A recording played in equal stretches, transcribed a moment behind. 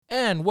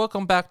And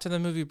welcome back to the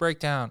Movie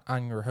Breakdown.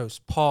 I'm your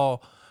host,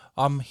 Paul.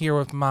 I'm here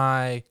with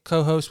my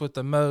co-host with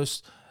the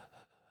most,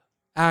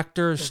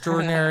 actor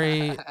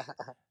extraordinary,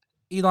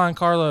 Elon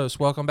Carlos.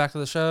 Welcome back to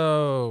the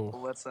show.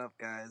 What's up,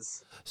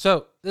 guys?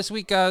 So this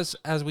week, guys,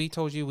 as we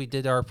told you, we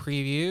did our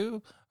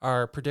preview,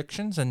 our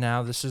predictions, and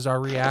now this is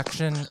our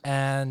reaction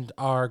and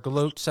our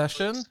gloat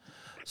session.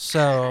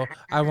 So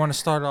I want to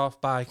start off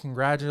by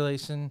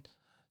congratulations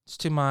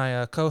to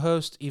my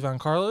co-host Ivan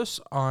Carlos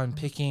on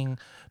picking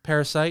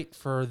Parasite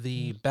for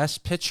the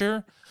Best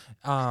Picture.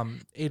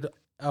 It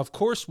of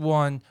course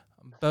won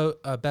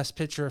Best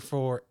Picture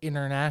for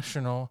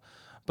International,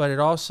 but it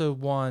also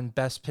won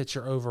Best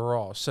Picture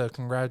overall. So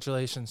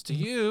congratulations to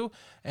you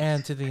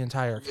and to the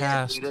entire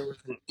cast. Dude, it was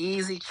an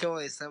easy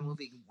choice. That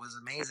movie was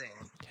amazing.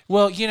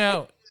 Well,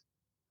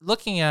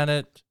 looking at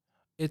it,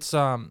 it's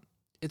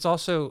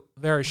also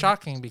very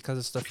shocking because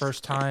it's the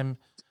first time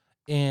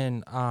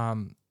in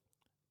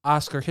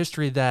Oscar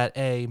history that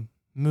a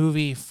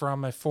movie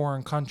from a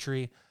foreign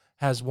country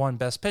has won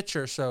Best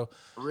Picture. So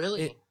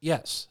Really?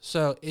 yes.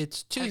 So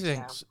it's two Heck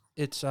yeah.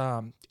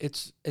 things.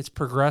 It's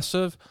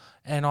progressive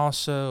and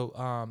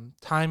also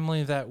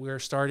timely that we're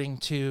starting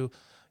to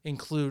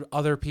include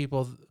other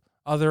people,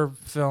 other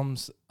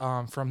films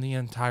from the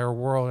entire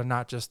world and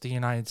not just the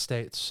United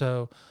States.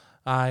 So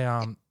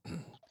I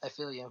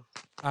feel you.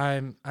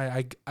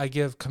 I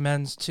give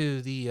commends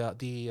to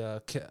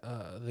the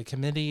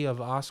committee of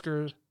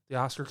Oscar, the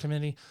Oscar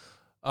committee,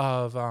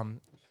 of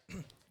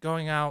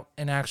going out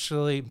and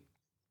actually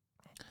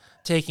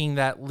taking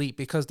that leap,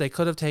 because they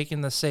could have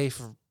taken the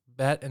safe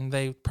bet and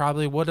they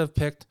probably would have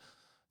picked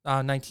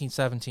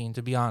 1917,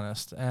 to be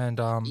honest. And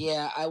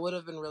Yeah, I would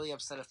have been really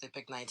upset if they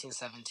picked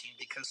 1917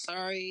 because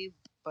sorry,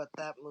 but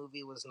that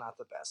movie was not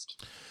the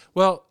best.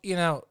 well,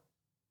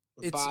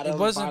 it Bottom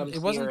wasn't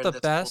tier the that's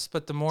best,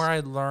 but the more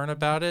I learn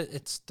about it,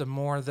 it's the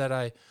more that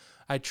I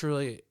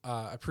truly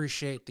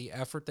appreciate the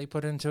effort they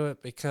put into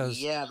it,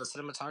 because Yeah, the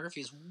cinematography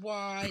is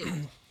wild.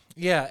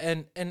 yeah,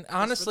 and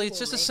honestly, really it's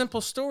cool, just a man.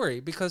 simple story,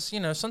 because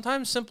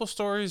sometimes simple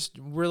stories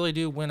really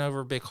do win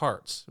over big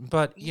hearts.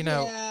 But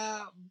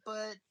Yeah,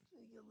 but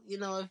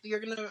if you're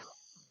gonna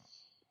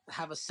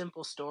have a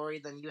simple story,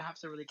 then you have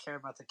to really care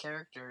about the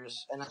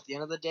characters. And at the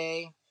end of the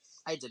day,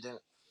 I didn't.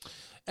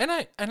 and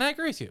I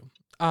agree with you.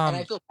 And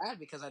I feel bad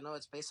because I know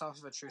it's based off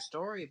of a true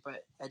story,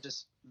 but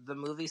the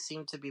movie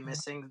seemed to be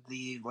missing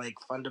the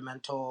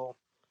fundamental,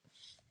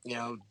 you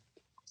know,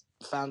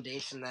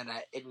 foundation that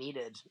it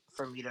needed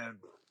for me to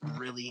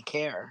really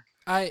care.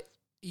 I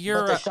But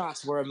you're the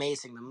shots were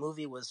amazing. The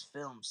movie was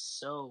filmed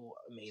so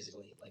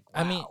amazingly. Like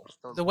I mean, wow,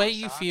 those the way one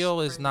you shots, feel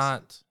is crazy.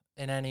 not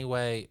in any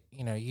way,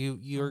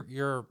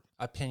 your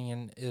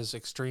opinion is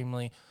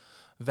extremely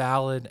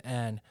valid,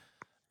 and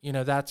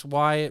that's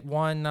why it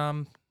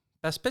won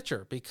Best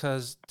Picture,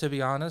 because to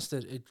be honest,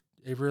 it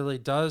really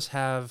does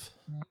have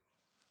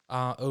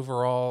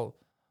overall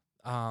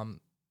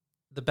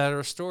the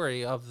better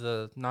story of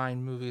the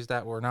 9 movies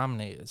that were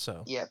nominated.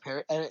 So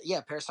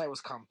Parasite was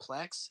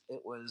complex.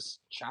 It was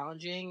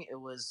challenging. It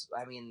was.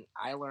 I mean,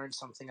 I learned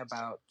something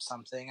about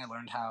something. I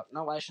learned how.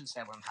 No, I shouldn't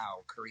say I learned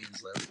how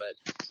Koreans live, but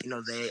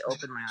they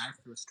opened my eyes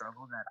to a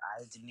struggle that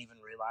I didn't even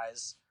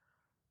realize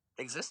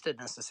existed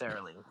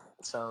necessarily.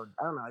 So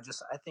I don't know.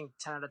 I think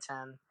 10 out of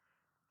 10.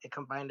 It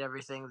combined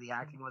everything. The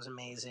acting was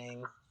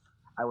amazing.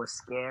 I was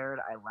scared.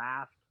 I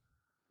laughed.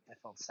 I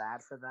felt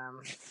sad for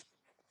them.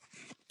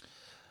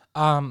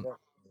 um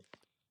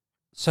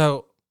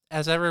so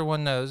as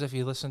everyone knows, if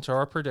you listen to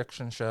our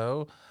prediction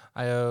show,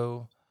 I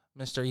owe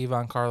Mr.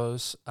 Ivan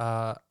Carlos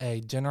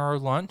a dinner or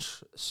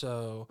lunch.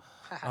 So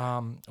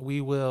we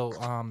will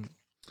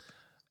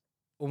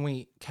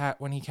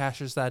when he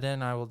cashes that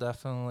in, I will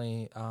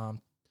definitely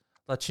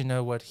let you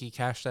know what he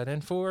cashed that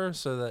in for,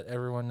 so that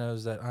everyone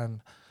knows that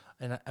I'm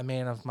a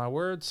man of my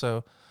word.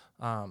 So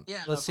Yeah, no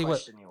let's see what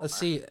question you let's are.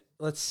 see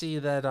let's see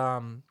that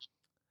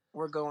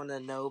We're going to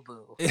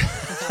Nobu.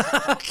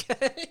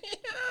 okay.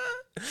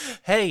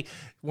 Hey,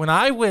 when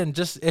I win,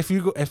 just if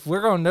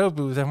we're going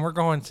Nobu, then we're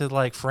going to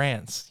like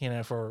France,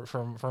 for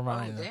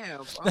mine. Oh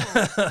damn!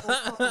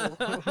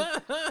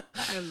 I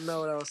didn't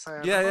know what I was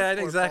signing Yeah, up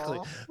for, exactly.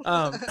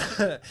 Paul.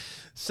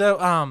 So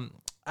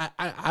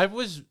I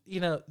was,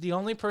 the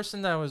only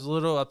person that was a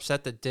little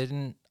upset that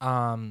didn't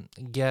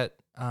get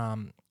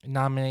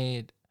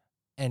nominated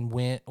and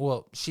win.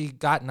 Well, she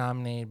got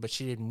nominated, but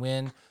she didn't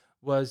win.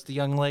 Was the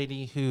young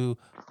lady who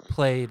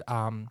played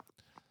um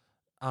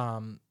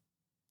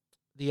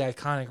the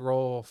iconic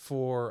role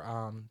for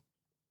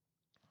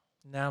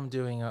now I'm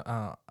doing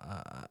Are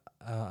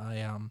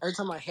you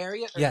talking about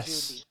Harriet or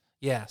Judy?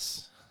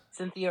 yes.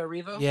 Cynthia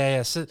Erivo?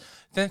 Yeah. So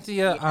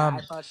Cynthia, Yeah,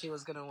 I thought she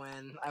was gonna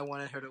win. I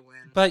wanted her to win.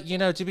 but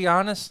to be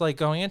honest, like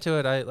going into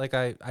it,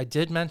 I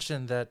did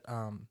mention that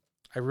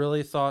I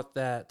really thought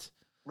that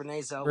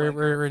Renee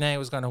Zellweger. Renee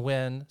was going to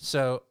win.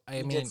 So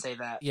You did say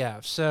that. yeah.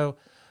 So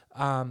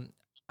um,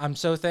 I'm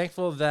so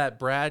thankful that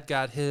Brad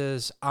got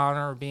his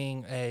honor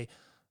being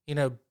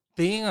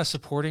being a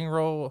supporting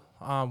role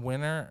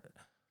winner.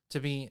 To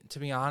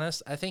be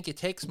honest, I think it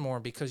takes more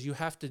because you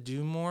have to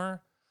do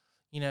more.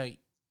 you know,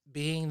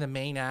 being the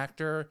main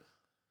actor,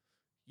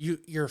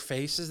 your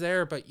face is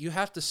there, but you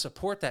have to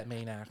support that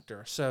main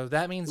actor. So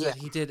that means Yeah, that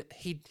he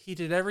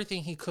did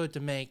everything he could to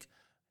make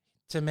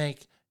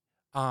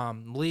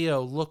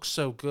Leo looks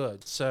so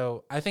good.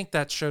 So I think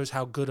that shows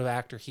how good of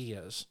actor he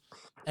is.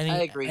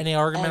 I agree. Any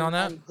argument on And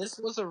that? this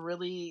was a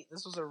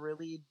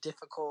really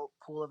difficult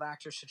pool of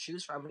actors to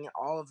choose from. I mean,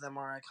 all of them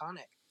are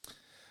iconic.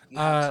 You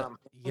have Uh, Tom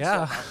Hanks, you yeah.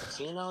 have Al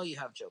Pacino, you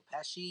have Joe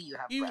Pesci, you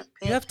have Brad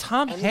You Pitt, have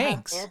Tom and you have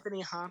Hanks.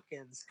 Anthony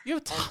Hopkins. You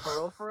have And Tom.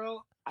 for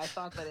real, I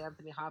thought that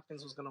Anthony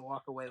Hopkins was gonna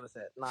walk away with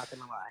it. Not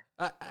gonna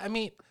lie. I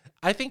mean,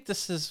 I think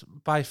this is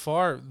by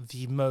far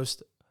the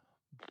most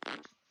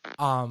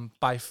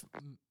by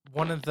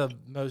one of the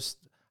most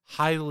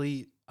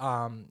highly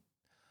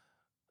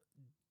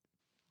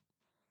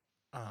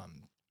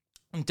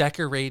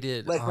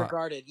decorated Like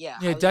regarded, yeah,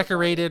 yeah, highly regarded.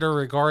 decorated or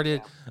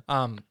regarded Yeah.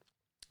 um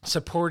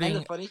And the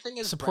supporting funny thing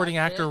is, Brad supporting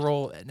actor Pitt,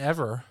 role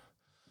ever.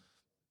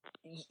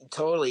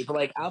 totally. But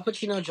like Al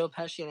Pacino, Joe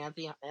Pesci, and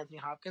Anthony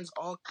Hopkins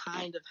all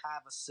kind of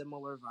have a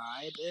similar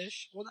vibe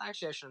ish. Well,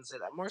 actually, I shouldn't say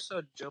that. More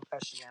so Joe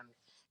Pesci and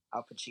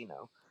Al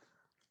Pacino.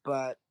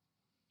 But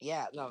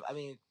yeah, no, I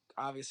mean,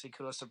 obviously,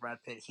 kudos to Brad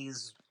Pitt.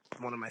 He's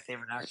one of my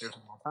favorite actors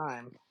of all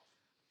time.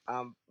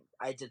 Um,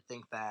 I did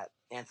think that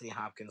Anthony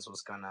Hopkins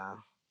was gonna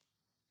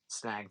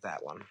snag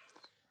that one.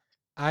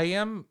 I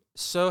am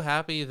so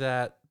happy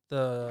that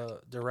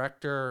the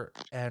director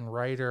and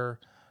writer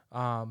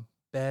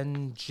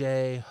Ben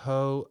J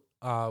Ho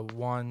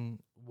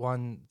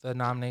won the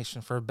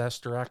nomination for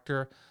best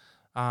director.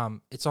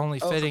 It's only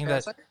Oh, for fitting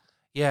that Parasite.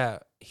 yeah,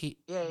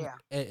 Yeah, yeah.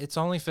 it's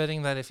only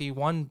fitting that if he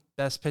won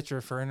best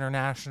picture for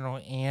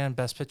international and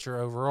best picture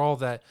overall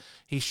that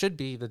he should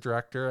be the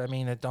director. I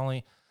mean, it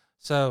only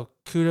so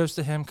kudos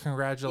to him, Yeah,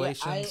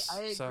 congratulations.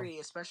 I So agree,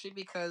 especially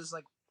because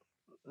like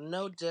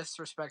no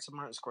disrespect to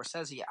Martin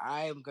Scorsese.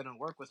 I am gonna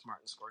work with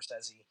Martin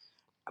Scorsese,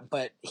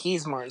 but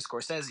he's Martin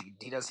Scorsese.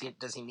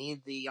 Does he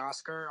need the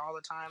Oscar all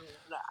the time?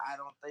 No, I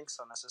don't think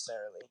so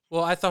necessarily.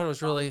 well, I thought it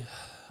was Um, really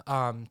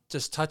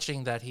just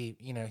touching that he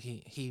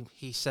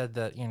said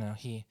that,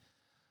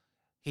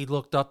 he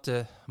looked up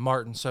to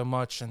Martin so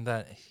much and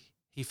that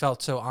he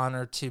felt so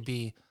honored to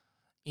be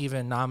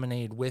even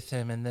nominated with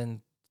him and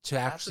then to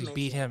that's actually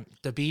amazing.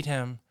 beat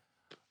him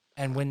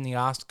and win the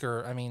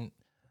Oscar. I mean,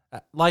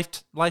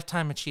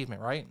 lifetime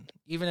achievement, right?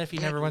 Even if he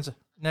Yeah, dude.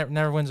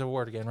 never wins an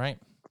award again, right?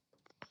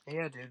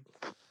 Yeah, dude.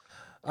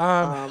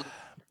 Um, Um,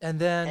 and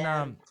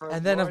for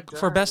and then Laura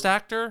for best Dern.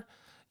 actor,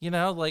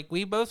 like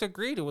we both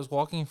agreed it was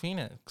Walking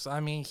Phoenix. I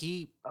mean,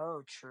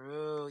 Oh,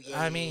 true. Yeah,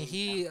 I yeah, mean, yeah, yeah.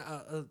 he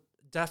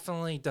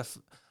definitely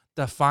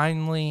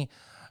definely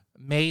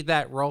made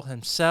that role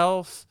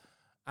himself.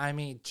 I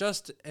mean,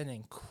 just an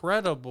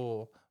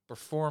incredible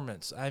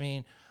performance.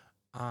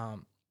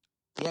 Um,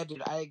 Yeah,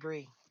 dude. I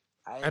agree.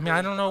 I I mean, I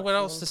agree. don't know what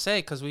else to Joaquin. say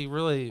because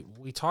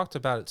we talked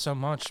about it so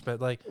much,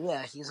 but like,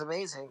 Yeah, he's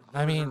amazing. He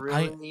I was mean,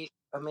 really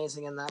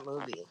amazing in that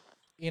movie.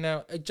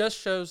 it just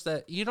shows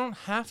that you don't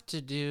have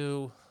to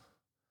do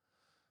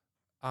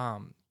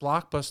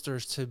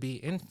blockbusters to be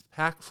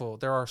impactful.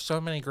 There are so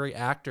many great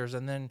actors,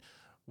 and then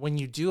when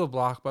you do a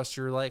blockbuster,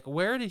 you're like,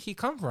 where did he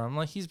come from?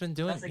 Like he's been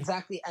That's doing,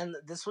 exactly, and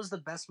this was the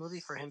best movie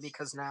for him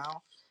because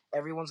now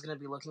everyone's gonna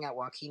be looking at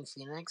Joaquin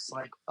Phoenix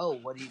like, oh,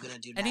 what are you gonna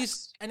do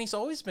next? and he's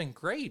always been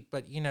great,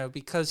 but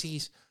because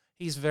he's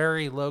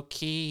very low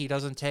key. He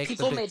doesn't take the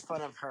People big. made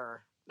fun of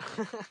her.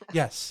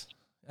 Yes,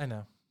 I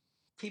know.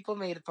 People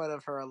made fun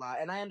of her a lot,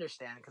 and I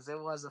understand because it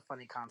was a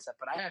funny concept.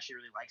 But I actually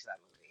really liked that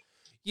movie.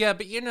 Yeah,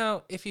 but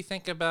if you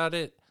think about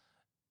it,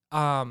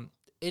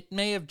 it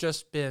may have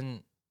just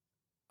been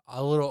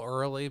a little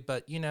early,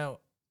 but Yeah,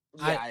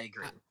 I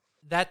agree.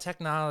 that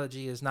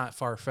technology is not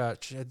far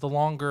fetched. The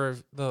longer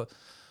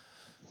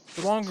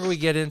we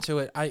get into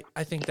it, I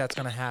think that's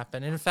going to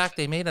happen. And in fact,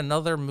 they made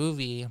another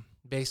movie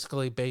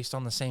basically based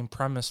on the same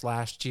premise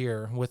last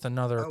year with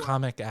another Oh wow,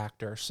 comic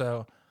actor.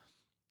 So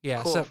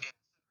yeah, cool.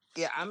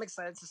 Yeah, I'm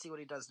excited to see what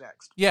he does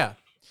next. yeah,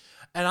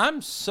 and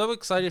I'm so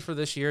excited for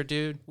this year,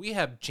 dude. We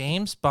have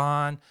James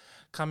Bond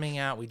coming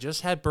out. We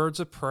just had Birds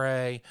of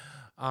Prey.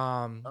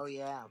 Um, Oh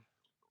yeah.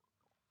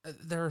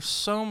 there are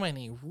so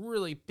many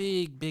really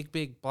big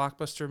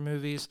blockbuster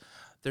movies.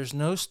 There's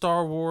no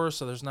Star Wars,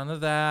 so there's none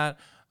of that.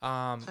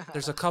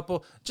 There's a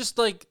couple, just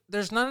like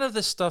there's none of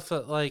this stuff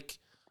that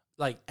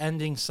like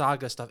ending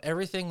saga stuff.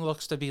 Everything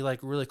looks to be like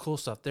really cool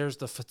stuff. There's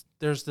the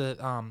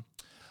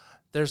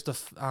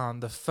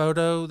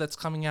photo that's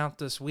coming out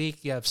this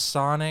week. You have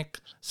Sonic,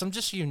 some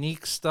just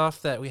unique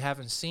stuff that we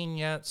haven't seen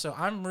yet. So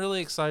I'm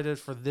really excited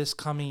for this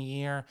coming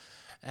year,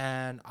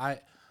 and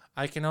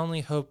I can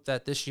only hope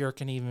that this year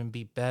can even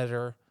be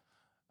better.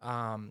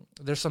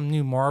 There's some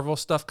new Marvel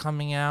stuff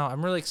coming out.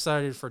 I'm really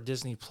excited for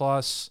Disney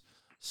Plus.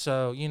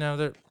 So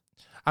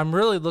I'm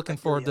really I looking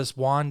feel forward to you. this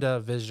Wanda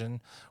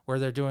Vision where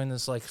they're doing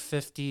this like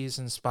 50s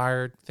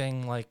inspired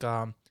thing, like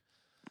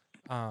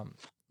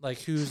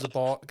who's the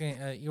ball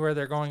where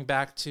they're going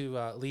back to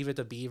Leave It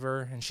to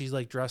Beaver, and she's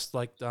like dressed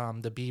like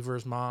the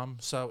Beaver's mom.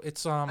 So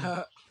it's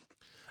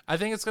I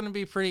think it's going to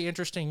be a pretty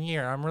interesting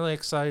year. I'm really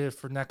excited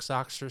for next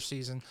Oscar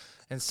season,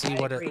 and see I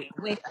what it.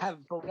 agree.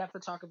 But we have to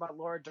talk about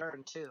Laura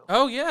Dern too.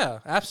 Oh yeah,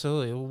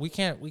 absolutely. We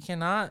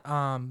cannot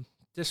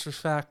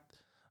disrespect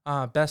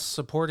best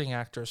supporting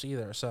actress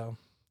either. So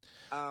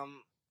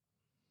Um,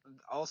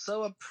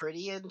 Also a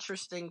pretty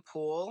interesting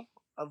pool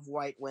of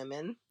white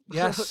women.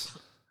 yes,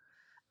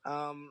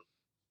 um,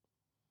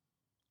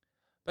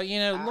 but you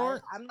know,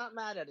 Lauren. I'm not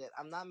mad at it.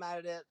 I'm not mad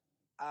at it.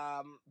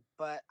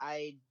 But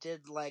I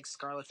did like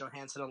Scarlett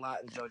Johansson a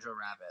lot in Jojo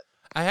Rabbit.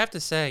 I have to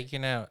say, you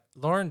know,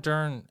 Lauren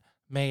Dern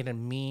made a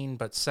mean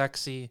but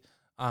sexy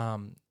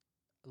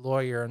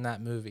lawyer in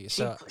that movie.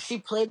 So She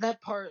played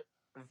that part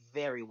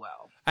very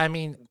well. I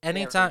mean, Very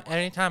anytime well.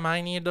 anytime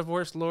I need a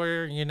divorce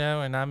lawyer, you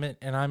know, and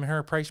I'm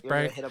her price You're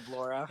gonna break, hit up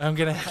Laura. I'm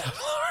gonna hit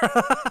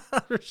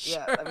Laura. For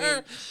Yeah, sure.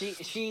 I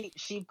mean,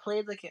 she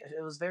played like it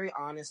was very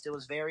honest. It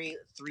was very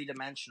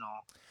 3-dimensional.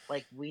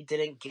 Like we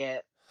didn't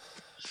get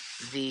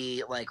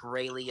the like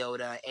Ray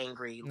Liotta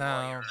angry No.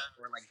 lawyer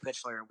or like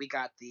bitch lawyer. We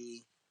got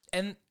the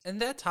And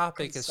that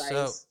topic is so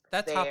concise,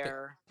 that topic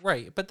fair,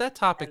 right, but that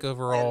topic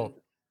overall,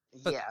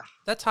 but yeah,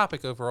 that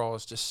topic overall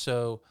is just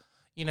so,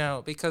 you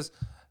know, because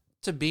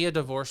to be a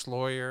divorce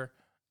lawyer,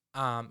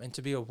 and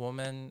to be a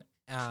woman,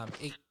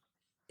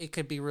 it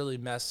could be really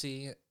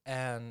messy,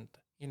 and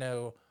you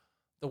know,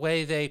 the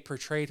way they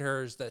portrayed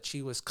her is that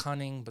she was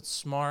cunning but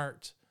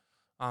smart.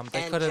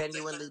 They and could have,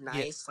 genuinely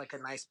nice, like a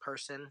nice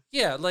person.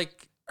 yeah,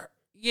 like,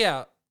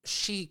 yeah,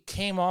 she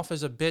came off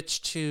as a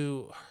bitch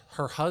to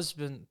her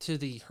husband, to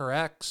her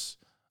ex,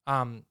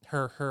 to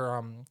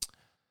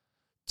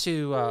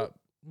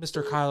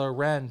Mr. Kylo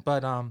Ren,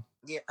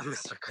 Yeah,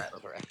 Mr.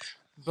 Kylo Ren.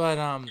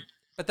 but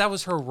but that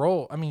was her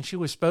role. I mean, she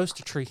was supposed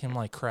to treat him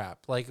like crap.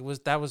 Like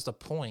that was the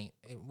point.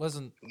 It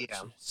wasn't.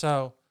 Yeah,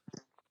 So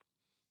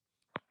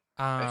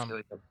I feel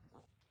like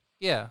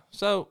yeah.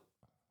 So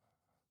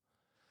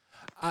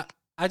I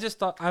I just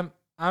thought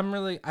I'm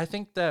really, I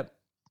think that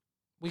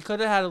we could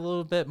have had a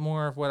little bit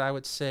more of what I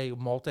would say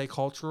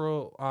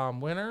multicultural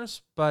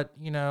winners, but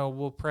you know,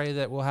 we'll pray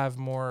that we'll have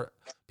more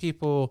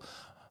people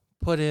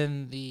put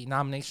in the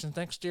nominations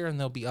next year and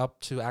they'll be up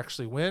to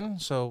actually win.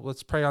 So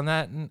let's pray on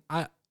that. And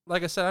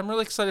like I said, I'm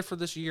really excited for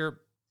this year.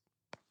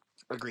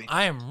 agree.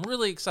 I am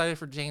really excited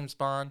for James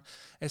Bond.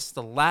 It's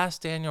the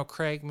last Daniel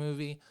Craig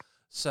movie,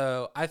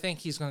 so I think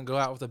he's going to go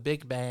out with a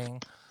big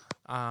bang.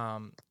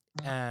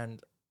 And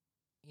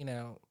you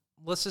know,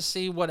 let's just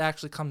see what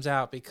actually comes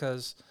out,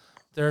 because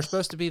there's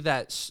supposed to be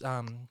that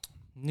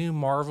new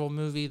Marvel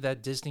movie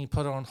that Disney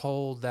put on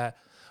hold. That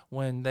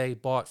when they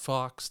bought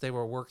Fox, they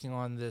were working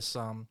on this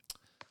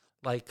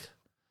like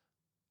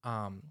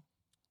um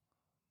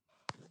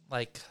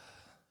like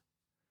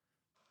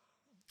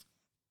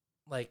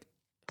like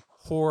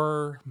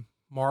horror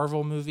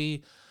Marvel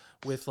movie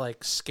with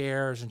like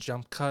scares and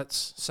jump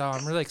cuts. So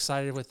I'm really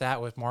excited with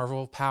that, with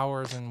Marvel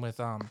powers and with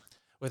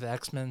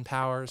X-Men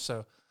powers.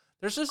 So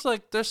there's just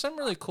like there's some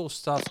really cool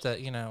stuff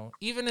that, you know,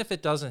 even if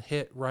it doesn't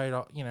hit right,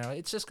 you know,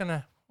 it's just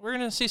we're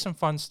gonna see some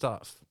fun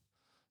stuff.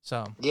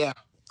 So Yeah,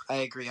 I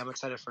agree. I'm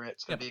excited for it.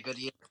 It's gonna Yep. be a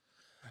good year.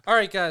 All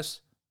right,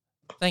 guys,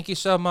 thank you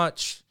so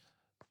much.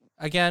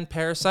 Again,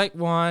 Parasite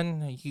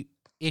 1.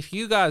 If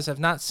you guys have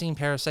not seen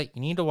Parasite,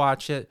 you need to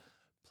watch it.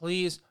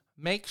 Please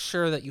make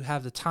sure that you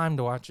have the time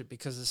to watch it,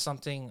 because it's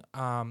something,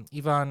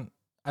 Yvonne,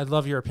 I'd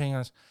love your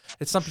opinions.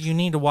 It's something you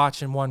need to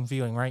watch in one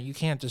viewing, right? You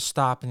can't just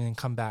stop and then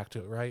come back to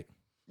it, right?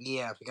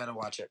 Yeah, we gotta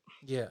watch it.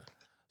 Yeah.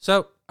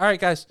 So, all right,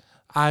 guys.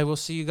 I will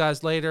see you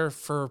guys later.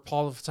 For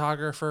Paul the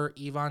photographer,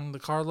 Elon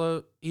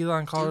Carlos, the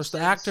Deuces.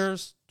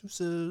 actors.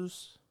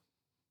 Deuces.